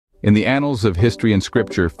In the annals of history and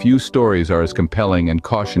scripture, few stories are as compelling and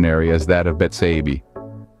cautionary as that of Betsabe.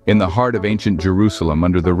 In the heart of ancient Jerusalem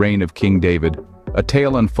under the reign of King David, a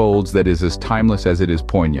tale unfolds that is as timeless as it is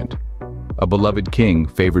poignant. A beloved king,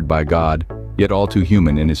 favored by God, yet all too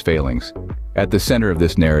human in his failings. At the center of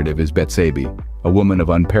this narrative is Betsabe, a woman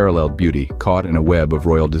of unparalleled beauty, caught in a web of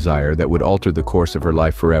royal desire that would alter the course of her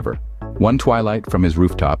life forever. One twilight from his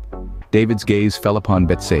rooftop, David's gaze fell upon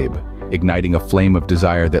Betsabe, igniting a flame of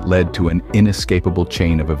desire that led to an inescapable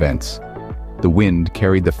chain of events. The wind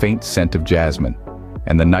carried the faint scent of jasmine,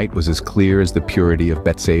 and the night was as clear as the purity of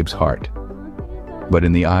Betsabe's heart. But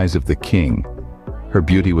in the eyes of the king, her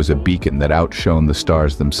beauty was a beacon that outshone the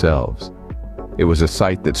stars themselves. It was a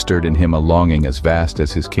sight that stirred in him a longing as vast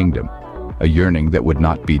as his kingdom, a yearning that would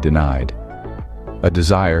not be denied. A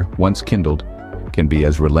desire, once kindled, can be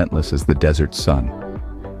as relentless as the desert sun.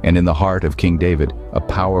 And in the heart of King David, a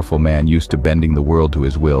powerful man used to bending the world to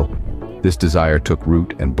his will, this desire took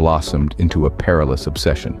root and blossomed into a perilous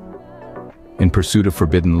obsession. In pursuit of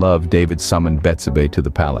forbidden love, David summoned Betsabé to the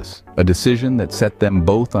palace, a decision that set them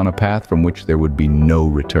both on a path from which there would be no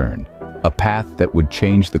return, a path that would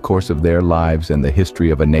change the course of their lives and the history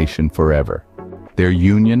of a nation forever. Their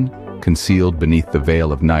union, concealed beneath the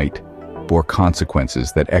veil of night, bore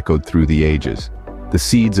consequences that echoed through the ages. The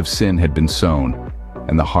seeds of sin had been sown,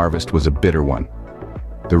 and the harvest was a bitter one.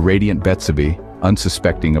 The radiant Betsabe,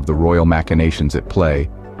 unsuspecting of the royal machinations at play,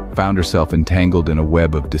 found herself entangled in a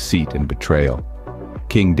web of deceit and betrayal.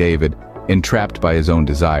 King David, entrapped by his own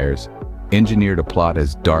desires, engineered a plot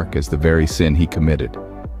as dark as the very sin he committed.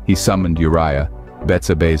 He summoned Uriah,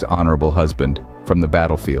 Betsabe's honorable husband, from the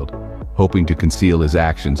battlefield, hoping to conceal his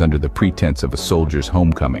actions under the pretense of a soldier's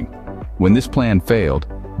homecoming. When this plan failed,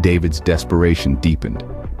 David's desperation deepened.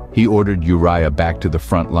 He ordered Uriah back to the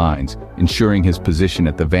front lines, ensuring his position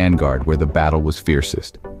at the vanguard where the battle was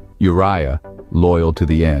fiercest. Uriah, loyal to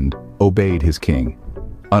the end, obeyed his king,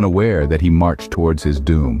 unaware that he marched towards his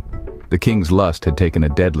doom. The king's lust had taken a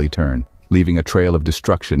deadly turn, leaving a trail of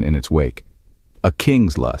destruction in its wake. A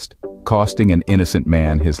king's lust, costing an innocent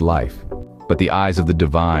man his life. But the eyes of the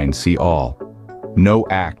divine see all. No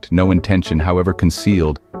act, no intention, however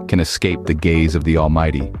concealed, can escape the gaze of the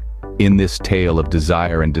Almighty. In this tale of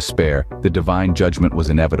desire and despair, the divine judgment was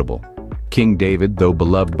inevitable. King David, though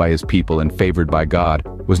beloved by his people and favored by God,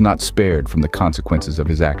 was not spared from the consequences of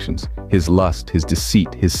his actions. His lust, his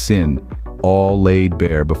deceit, his sin, all laid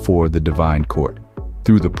bare before the divine court.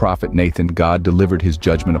 Through the prophet Nathan, God delivered his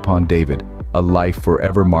judgment upon David, a life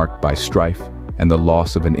forever marked by strife and the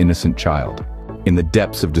loss of an innocent child. In the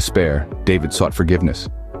depths of despair, David sought forgiveness.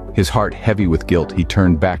 His heart heavy with guilt, he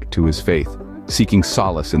turned back to his faith, seeking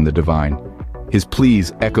solace in the divine. His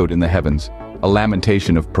pleas echoed in the heavens, a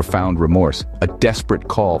lamentation of profound remorse, a desperate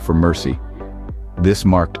call for mercy. This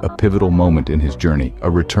marked a pivotal moment in his journey, a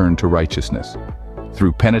return to righteousness.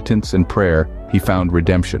 Through penitence and prayer, he found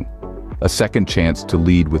redemption, a second chance to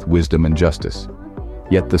lead with wisdom and justice.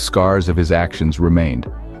 Yet the scars of his actions remained,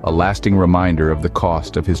 a lasting reminder of the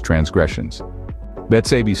cost of his transgressions.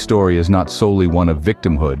 Betsabe's story is not solely one of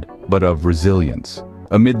victimhood, but of resilience.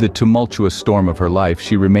 Amid the tumultuous storm of her life,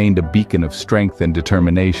 she remained a beacon of strength and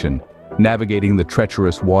determination, navigating the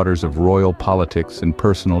treacherous waters of royal politics and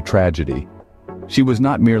personal tragedy. She was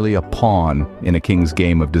not merely a pawn in a king's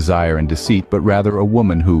game of desire and deceit, but rather a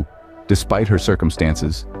woman who, despite her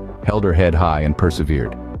circumstances, held her head high and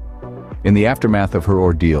persevered. In the aftermath of her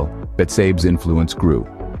ordeal, Betsabe's influence grew.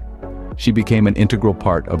 She became an integral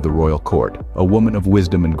part of the royal court, a woman of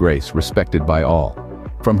wisdom and grace respected by all.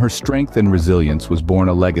 From her strength and resilience was born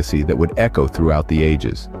a legacy that would echo throughout the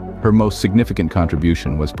ages. Her most significant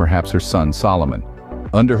contribution was perhaps her son Solomon.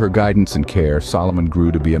 Under her guidance and care, Solomon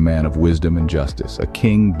grew to be a man of wisdom and justice, a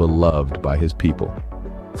king beloved by his people.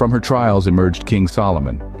 From her trials emerged King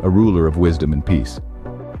Solomon, a ruler of wisdom and peace.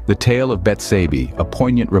 The tale of Betsabe, a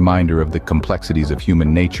poignant reminder of the complexities of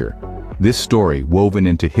human nature. This story, woven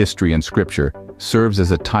into history and scripture, serves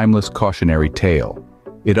as a timeless cautionary tale.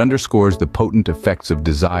 It underscores the potent effects of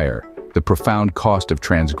desire, the profound cost of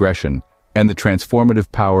transgression, and the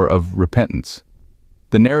transformative power of repentance.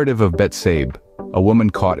 The narrative of Betsabe, a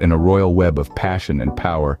woman caught in a royal web of passion and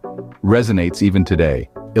power, resonates even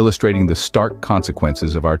today, illustrating the stark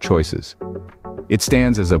consequences of our choices. It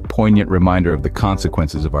stands as a poignant reminder of the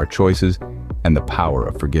consequences of our choices and the power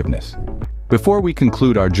of forgiveness. Before we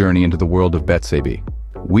conclude our journey into the world of Betsabe,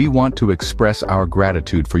 we want to express our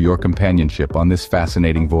gratitude for your companionship on this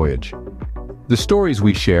fascinating voyage. The stories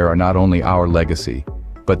we share are not only our legacy,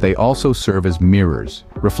 but they also serve as mirrors,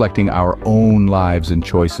 reflecting our own lives and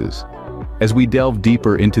choices. As we delve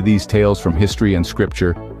deeper into these tales from history and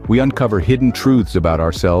scripture, We uncover hidden truths about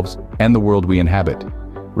ourselves and the world we inhabit.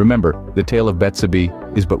 Remember, the tale of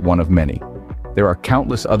Betsabé is but one of many. There are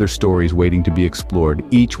countless other stories waiting to be explored,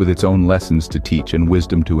 each with its own lessons to teach and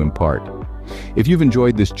wisdom to impart. If you've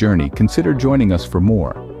enjoyed this journey, consider joining us for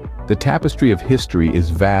more. The tapestry of history is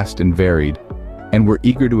vast and varied, and we're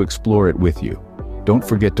eager to explore it with you. Don't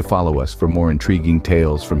forget to follow us for more intriguing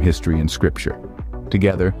tales from history and scripture.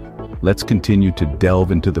 Together, let's continue to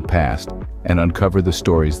delve into the past and uncover the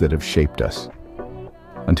stories that have shaped us.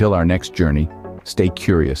 Until our next journey, stay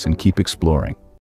curious and keep exploring.